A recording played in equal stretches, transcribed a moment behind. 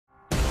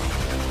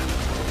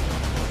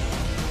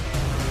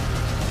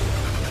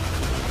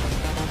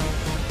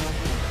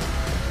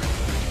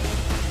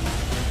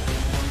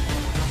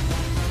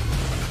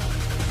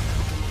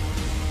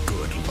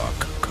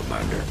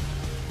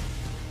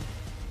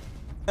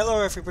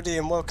Hello everybody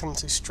and welcome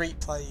to Street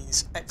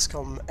Plays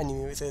XCOM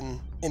Enemy Within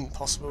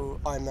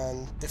Impossible Iron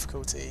Man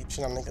difficulty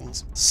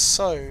shenanigans.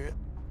 So,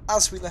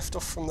 as we left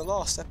off from the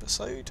last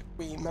episode,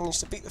 we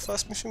managed to beat the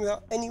first mission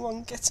without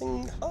anyone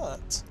getting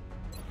hurt,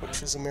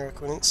 which was a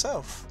miracle in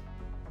itself.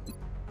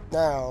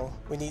 Now,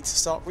 we need to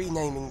start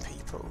renaming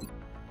people.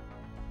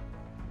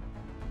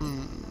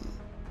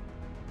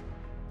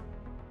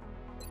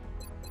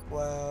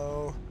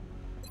 Well,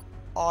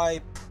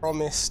 I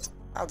promised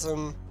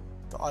Adam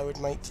that I would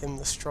make him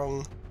the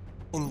strong,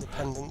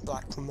 independent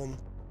black woman.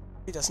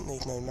 He doesn't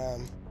need no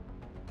man.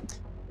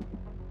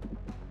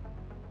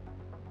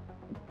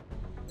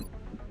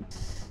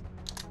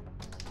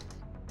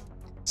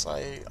 So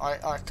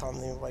I can't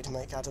think of a way to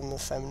make Adam a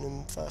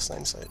feminine first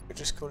name, so we'll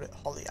just call it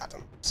Holly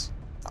Adams.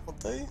 That will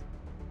do.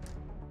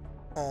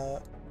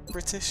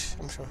 British,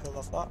 I'm sure he'll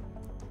love that.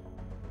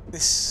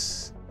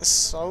 This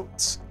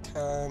assault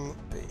can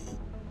be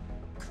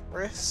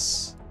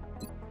Chris.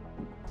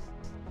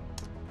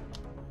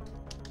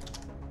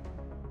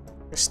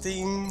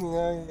 Christine, you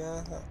know,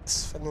 yeah,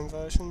 that's feminine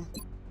version.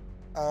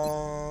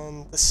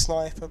 And the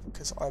sniper,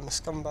 because I'm a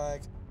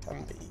scumbag,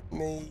 can be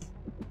me.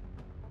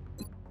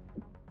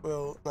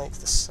 We'll make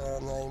the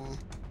surname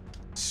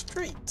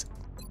Street.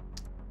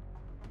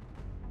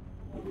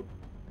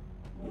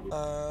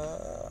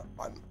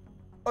 I'm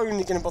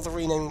only going to bother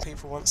renaming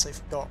people once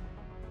they've got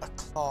a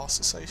class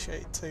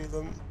associated to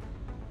them,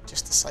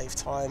 just to save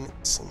time.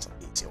 It seems like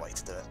the easier way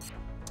to do it.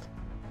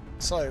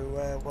 So,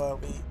 where were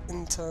we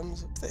in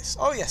terms of this?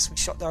 Oh yes, we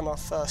shot down our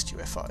first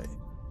UFO.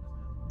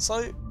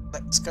 So,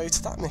 let's go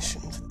to that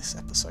mission for this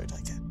episode, I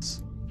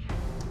guess.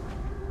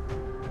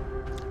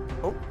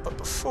 Oh, but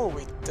before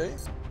we do,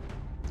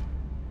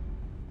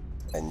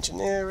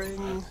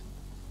 engineering,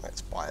 let's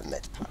buy a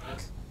med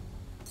pack.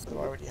 Do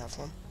I already have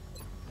one?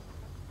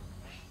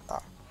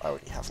 Ah, I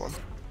already have one.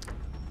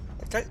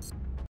 Okay.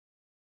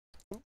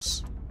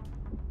 Oops.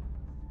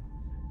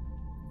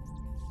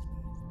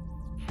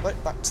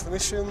 Right, back to the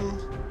mission.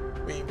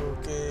 We will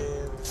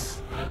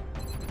give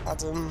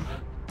Adam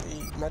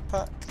the med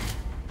pack.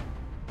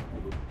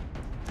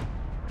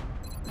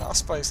 I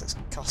suppose let's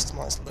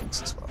customise the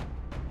looks as well.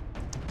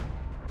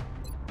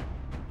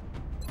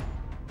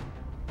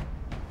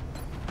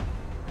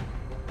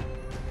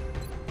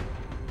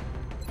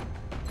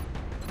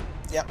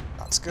 Yep,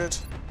 that's good.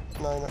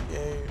 No, not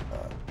you.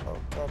 Oh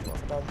god, what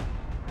have I done?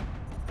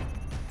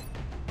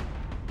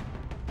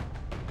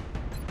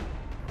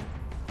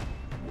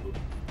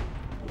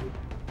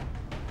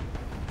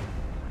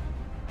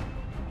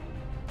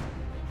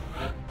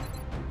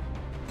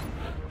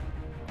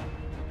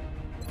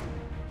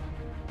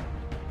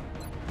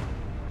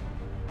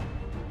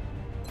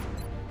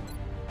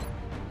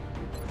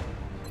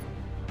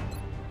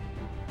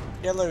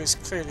 Yellow is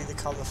clearly the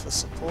colour for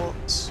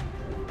supports.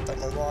 Don't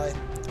know why,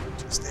 it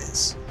just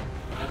is.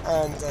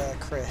 And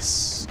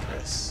Chris,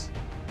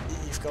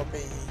 you've got to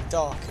be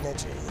dark and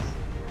edgy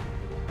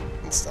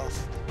and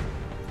stuff.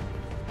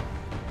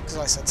 Because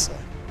I said so.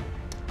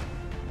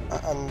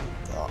 And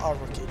our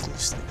rookie can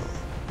just stay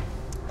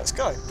normal. Let's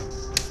go.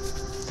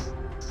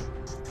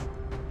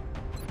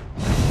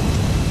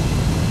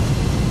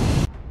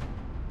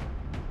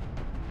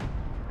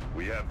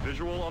 We have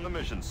visual on the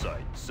mission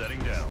site. Setting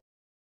down.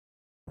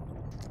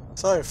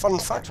 So, fun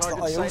fact that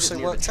I also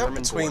worked out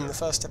between the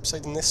first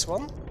episode and this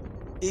one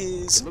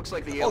is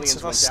like the odds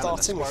of us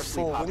starting with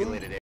 4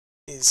 women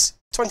is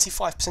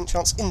 25%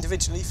 chance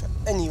individually for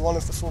any one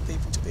of the 4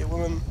 people to be a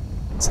woman,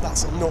 so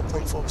that's a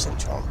 0.4%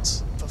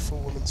 chance for a full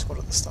woman squad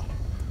at the start.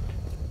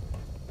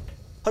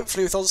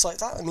 Hopefully with odds like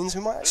that, it means we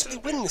might actually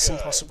win this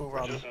impossible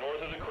run,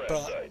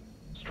 but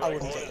I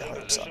wouldn't get your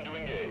hopes up.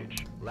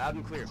 Loud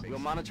and clear. We'll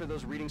monitor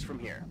those readings from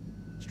here.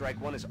 Strike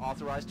 1 is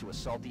authorized to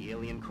assault the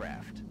alien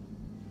craft.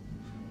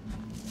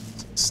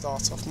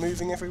 Start off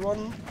moving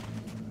everyone,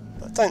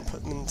 but don't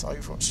put them into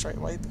Overwatch straight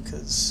away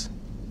because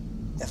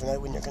you never know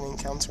when you're going to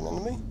encounter an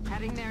enemy.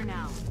 Heading there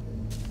now.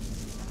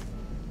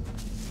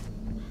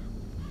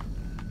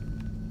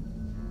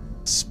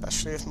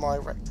 Especially with my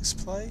reckless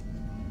play.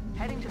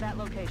 Heading to that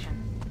location.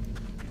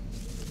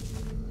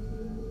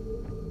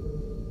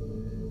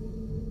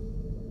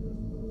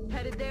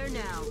 Headed there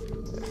now.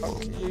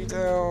 Hunker you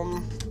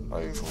down.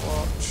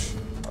 Overwatch.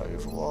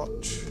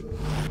 Overwatch.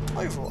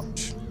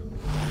 Overwatch.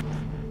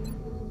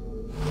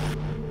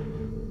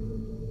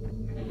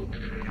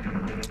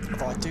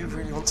 Although I do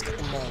really want to get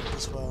the meld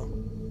as well.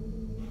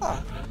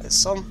 Ah, there's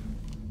some.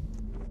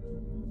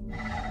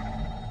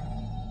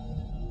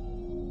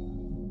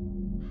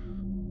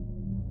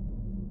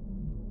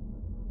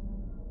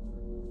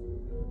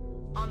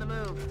 On the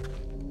move.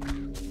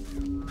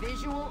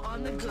 Visual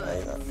on the good.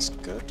 Okay, that's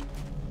good.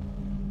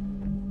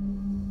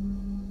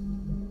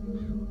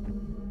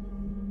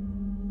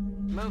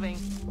 Moving.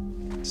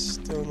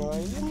 Still no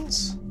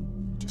aliens.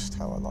 Just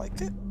how I like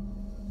it.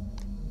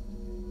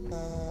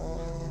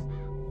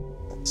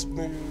 Let's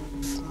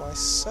move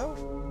myself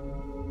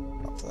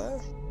up there.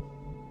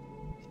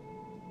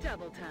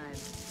 Double time.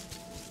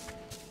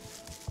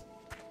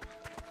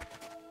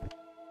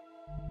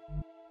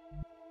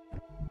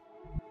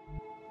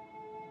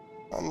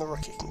 And the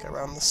rookie can go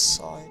around the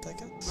side, I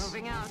guess.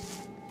 Moving out.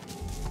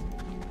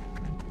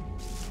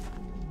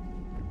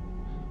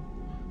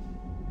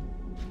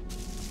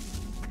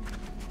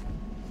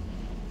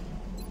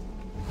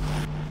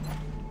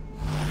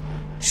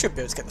 Should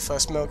be able to get the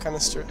first mill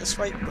canister at this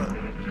rate, but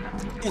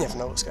you never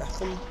know what's going to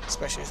happen,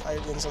 especially with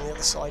aliens on the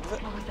other side of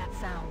it. What was that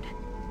sound?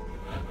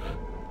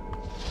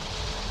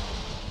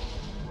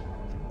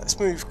 Let's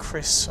move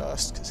Chris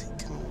first, because he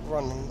can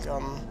run and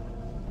gun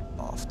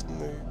after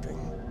moving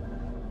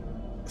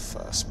the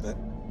first bit.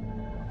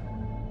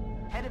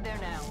 Headed there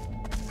now.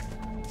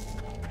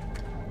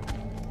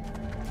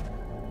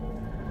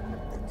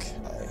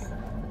 Okay,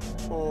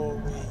 before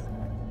we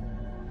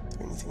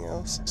do anything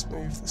else, let's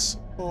move the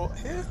support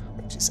here,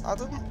 which is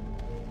Adam.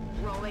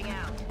 Rolling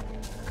out.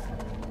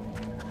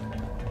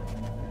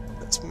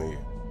 Let's move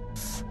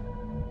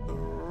the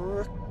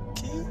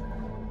rookie.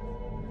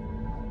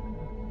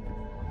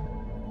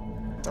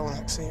 Don't want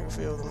to actually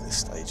reveal them at this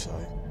stage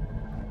though.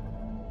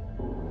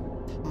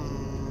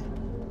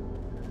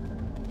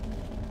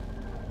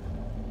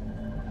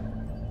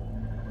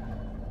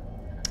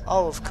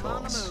 Oh, of I'm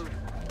on the course. move.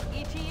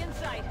 ET in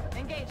sight.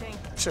 Engaging.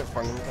 Should have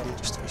run and gun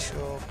just to be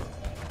sure. But...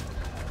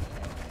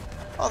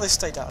 oh, they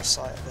stayed out of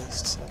sight at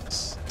least, so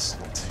it's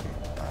not too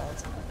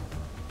bad.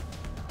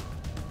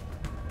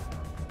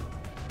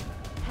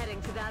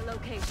 Heading to that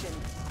location.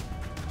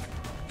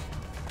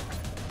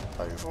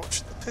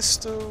 Overwatch the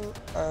pistol,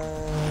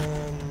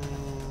 and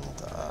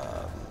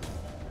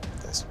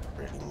there's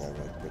really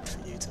nowhere good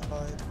for you to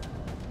hide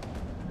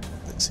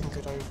that's in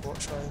good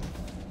Overwatch range.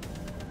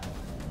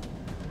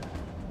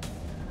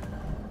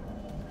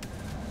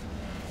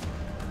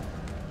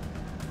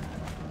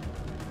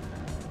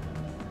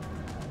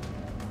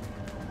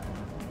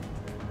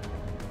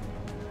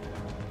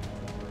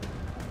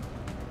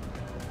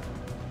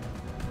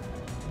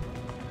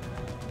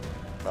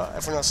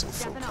 Everyone else in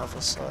full cover,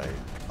 so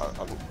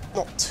I'm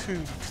not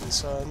too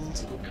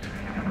concerned,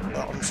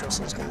 but I'm sure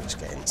someone's going to just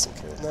get instant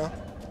killed now.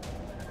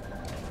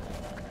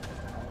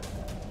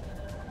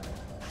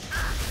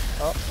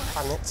 Oh,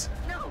 panicked.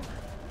 No!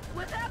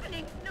 What's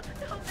happening? No,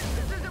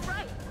 this isn't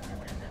right!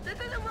 This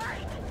isn't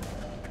right!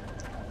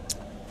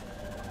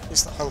 At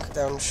least the hunker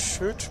down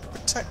should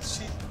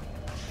protect you.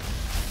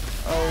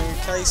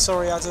 Okay,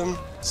 sorry Adam.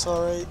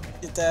 Sorry,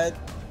 you're dead.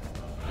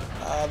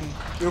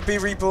 You'll be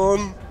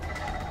reborn.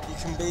 You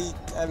can be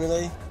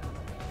Emily.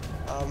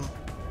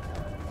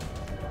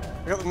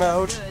 We got the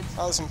meld.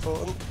 That was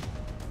important.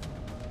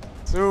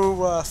 It's all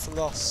worth the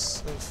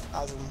loss of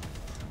Adam,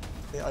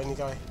 the only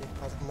guy who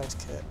had a med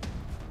kit.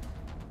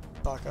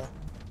 Bugger.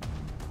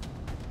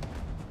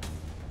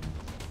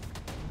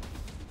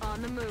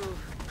 On the move.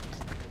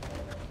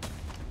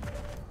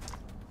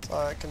 So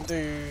I can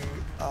do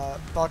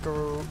bugger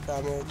all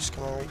damage.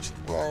 Can I reach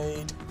the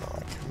grenade? No,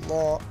 I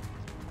cannot.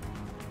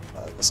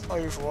 Let's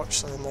Overwatch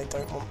so then they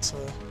don't want to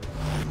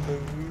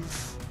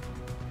move.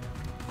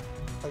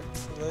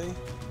 Hopefully.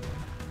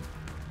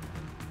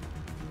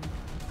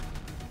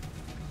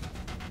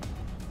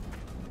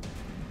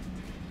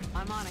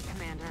 I'm on it,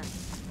 Commander.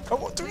 Oh,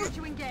 what do Clear we?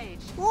 to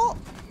engage. What?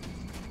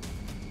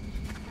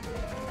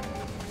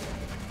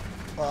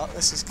 Well,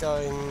 this is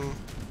going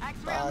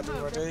bad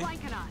already.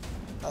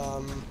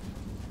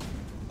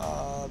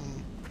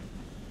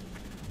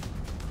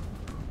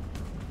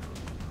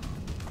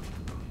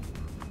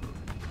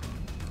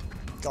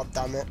 God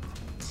damn it.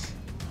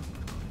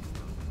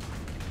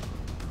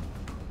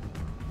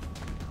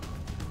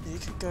 You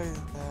could go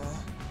there.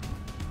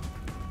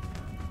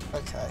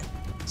 Okay,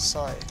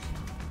 so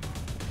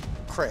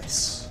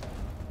Chris,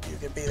 you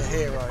could be the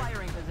hero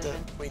that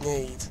we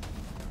need,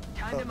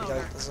 but we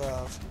don't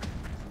deserve.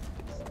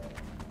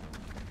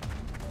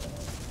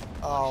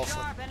 Oh,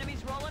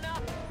 Enemies rolling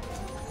up.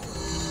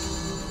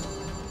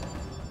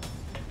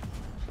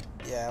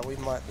 yeah, we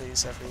might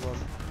lose everyone.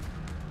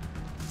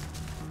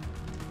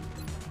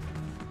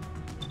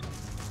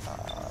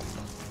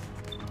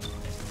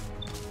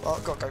 Well,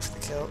 I've got to go for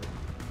the kill.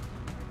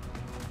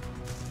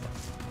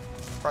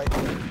 Right.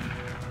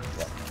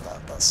 Yeah,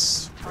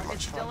 that's pretty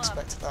much how I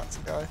expected that to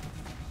go.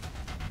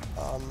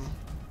 You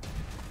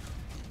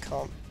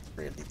can't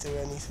really do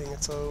anything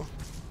at all.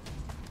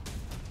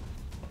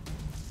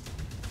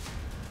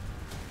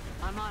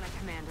 I'm on it,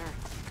 Commander.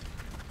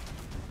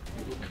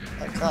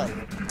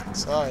 Okay,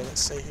 so let's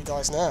see who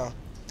dies now.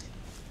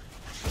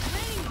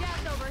 Raining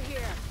death over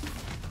here.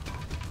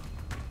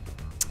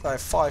 I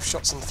have 5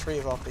 shots on 3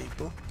 of our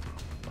people.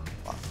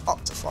 Well,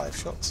 up to 5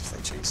 shots if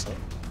they choose so.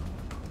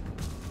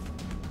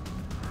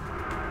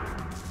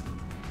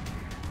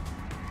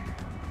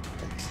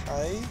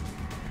 Okay,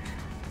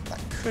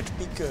 that could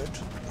be good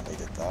that they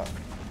did that.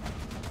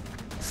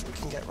 If we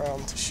can get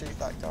round to shoot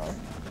that guy.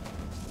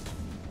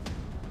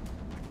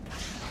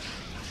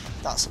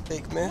 That's a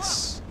big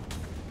miss.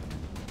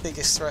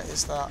 Biggest threat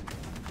is that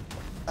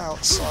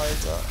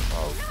outsider.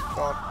 Oh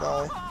god,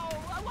 no.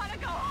 I want to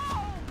go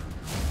home.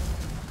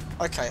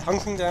 Okay,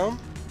 hunking down.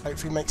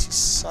 Hopefully makes you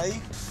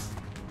safe.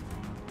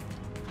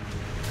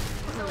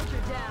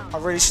 Soldier down. I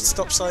really should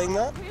stop saying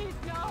that. Please,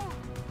 no.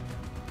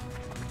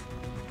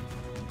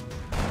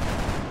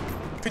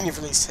 Hoping you've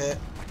released hit.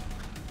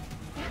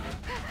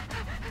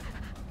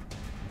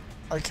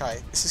 Okay,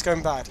 this is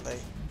going badly.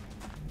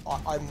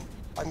 I'm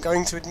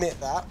going to admit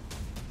that.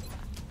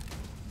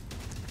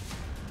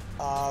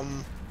 You're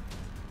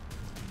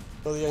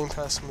the only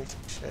person we can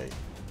shoot.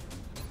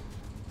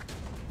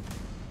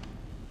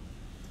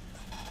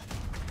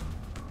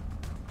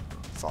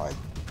 Fine.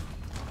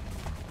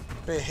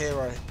 Be a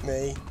hero,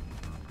 me.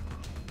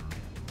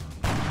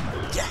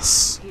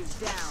 Yes! He's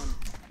down.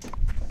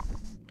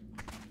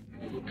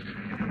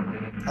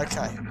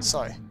 Okay,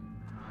 so.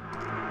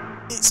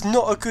 It's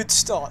not a good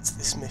start to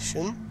this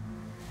mission,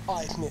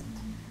 I admit.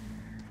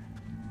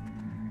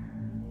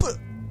 But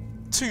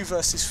 2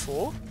 versus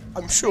 4,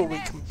 I'm sure we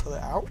can pull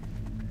it out.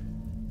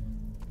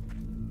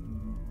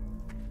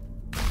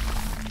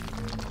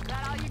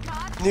 That all you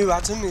got? New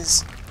Adam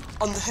is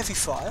under heavy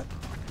fire.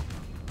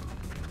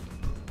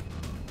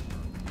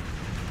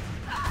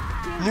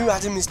 New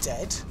Adam is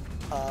dead.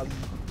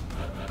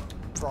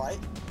 Right.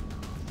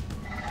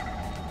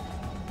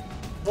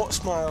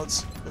 What's my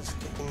odds of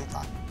hitting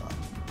that?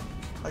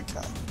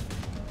 Okay.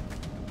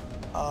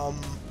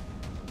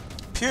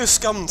 Pure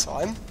scum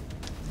time.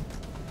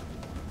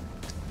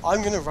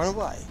 I'm gonna run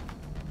away.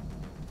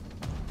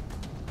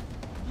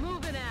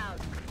 Moving out.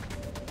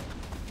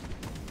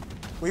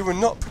 We were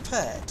not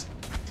prepared.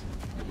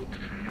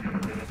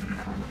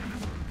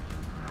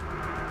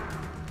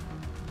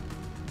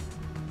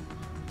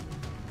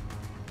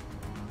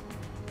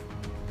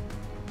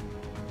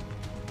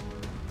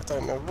 I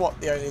don't know what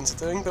the aliens are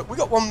doing, but we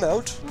got 1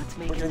 meld.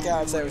 We're gonna get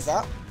out of there with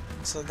that.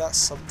 So that's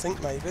something,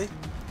 maybe.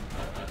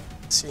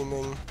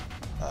 Assuming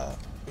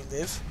we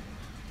live.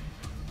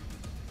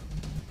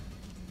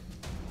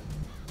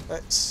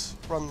 Let's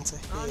run to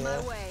On my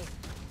here. way.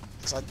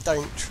 Because I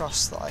don't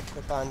trust that I can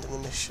abandon the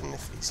mission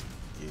if he's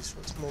used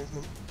for its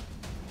movement.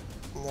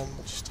 And then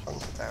we'll just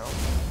hunker down.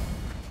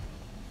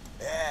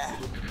 Yeah!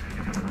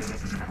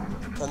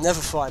 They'll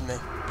never find me.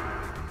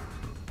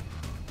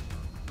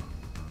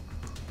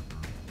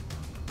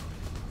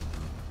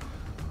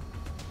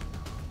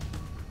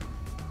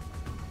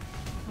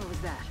 What was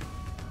that?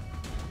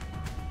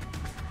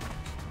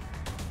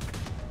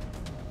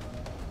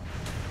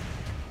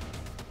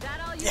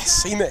 That all you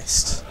Yes, got? he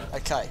missed.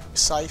 Okay, we're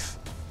safe.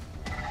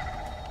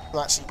 I'm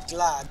actually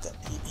glad that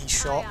he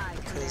shot, Aye, aye,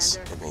 because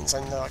Commander. it means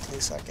I know I can do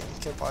that getting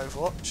killed by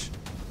Overwatch.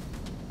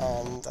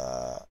 And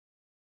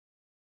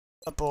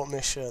abort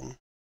mission.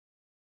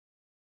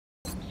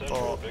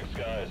 Central, Big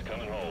Sky is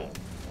coming home.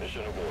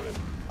 Mission aborted.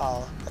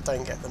 Oh, I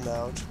don't get the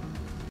meld.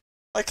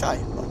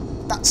 Okay, well,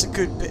 that's a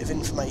good bit of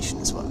information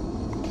as well.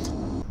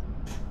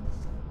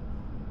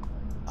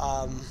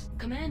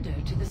 Commander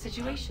to the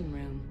Situation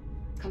Room.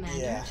 Commander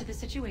Yeah. to the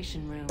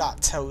Situation Room.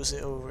 That tells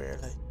it all,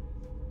 really.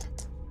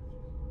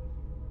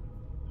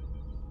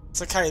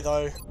 It's okay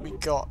though, we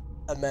got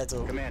a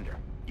medal. Commander,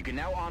 you can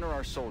now honor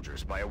our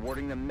soldiers by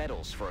awarding them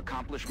medals for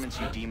accomplishments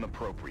you deem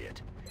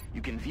appropriate.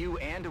 You can view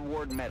and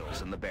award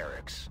medals in the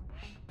barracks.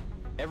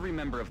 Every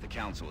member of the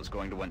council is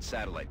going to want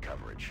satellite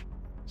coverage,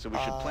 so we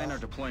should plan our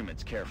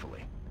deployments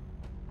carefully.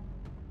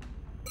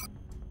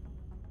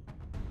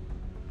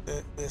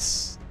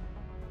 This...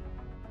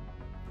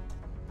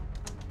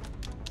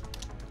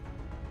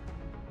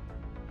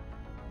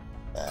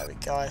 There we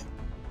go.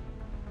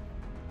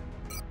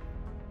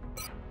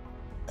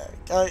 There we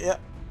go, yep.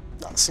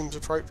 That seems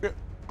appropriate.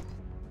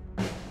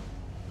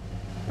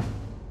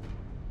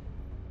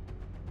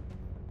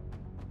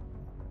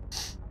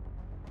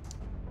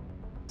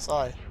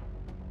 So,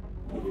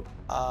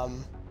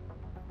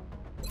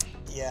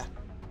 yeah.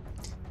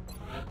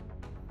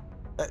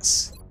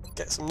 Let's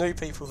get some new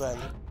people then.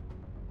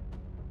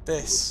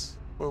 This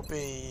will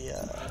be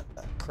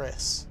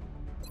Chris.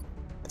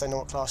 I don't know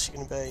what class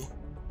you're going to be,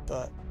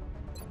 but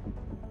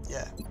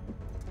yeah.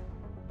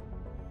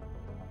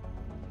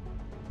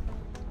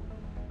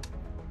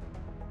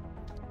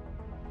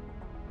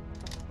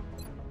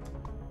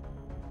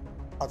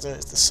 I'll do it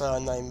as the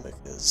surname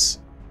because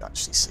you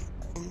actually see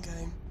that in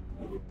game.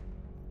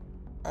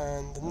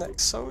 And the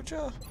next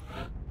soldier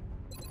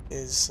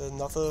is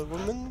another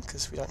woman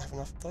because we don't have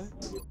enough of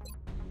those.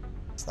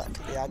 So that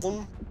could be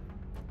Adam.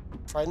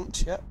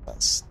 French, yep,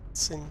 that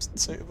seems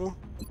suitable.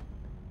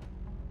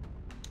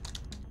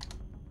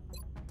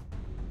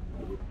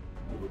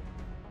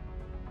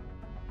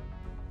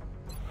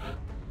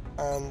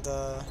 And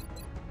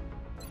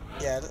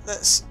yeah,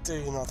 let's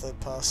do another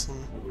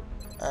person,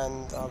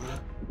 and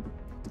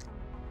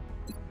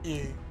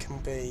you can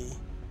be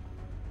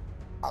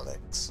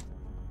Alex.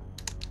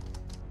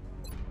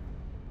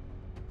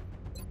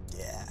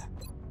 Yeah,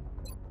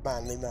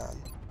 manly man.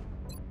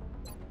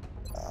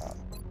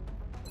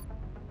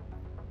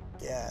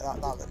 Yeah,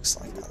 that looks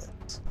like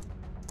Alex.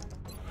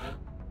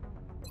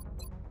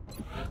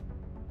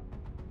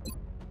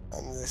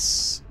 And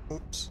this,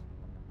 oops.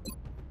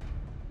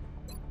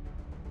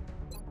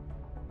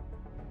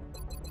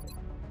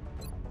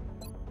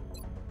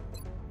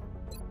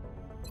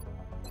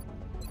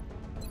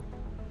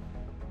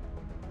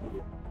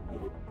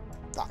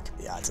 That could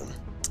be Adam.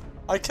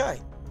 Okay,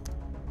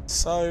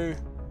 so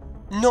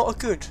not a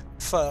good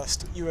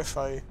first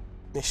UFO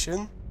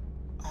mission.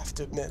 I have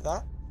to admit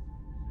that.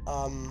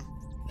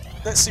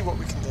 Let's see what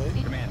we can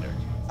do. Commander,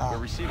 we're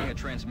receiving a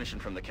transmission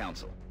from the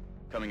Council.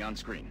 Coming on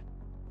screen.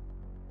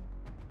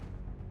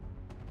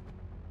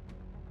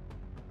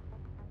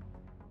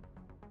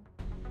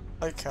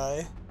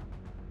 Okay.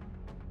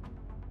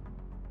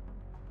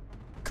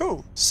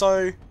 Cool.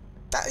 So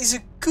that is a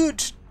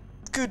good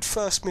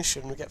first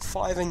mission. We get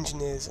 5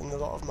 engineers and a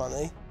lot of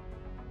money.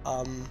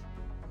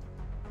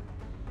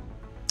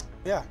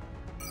 Yeah.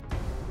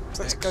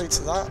 So let's go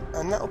to that,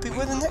 and that'll be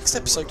where the next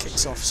episode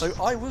kicks off. So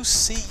I will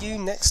see you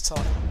next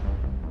time.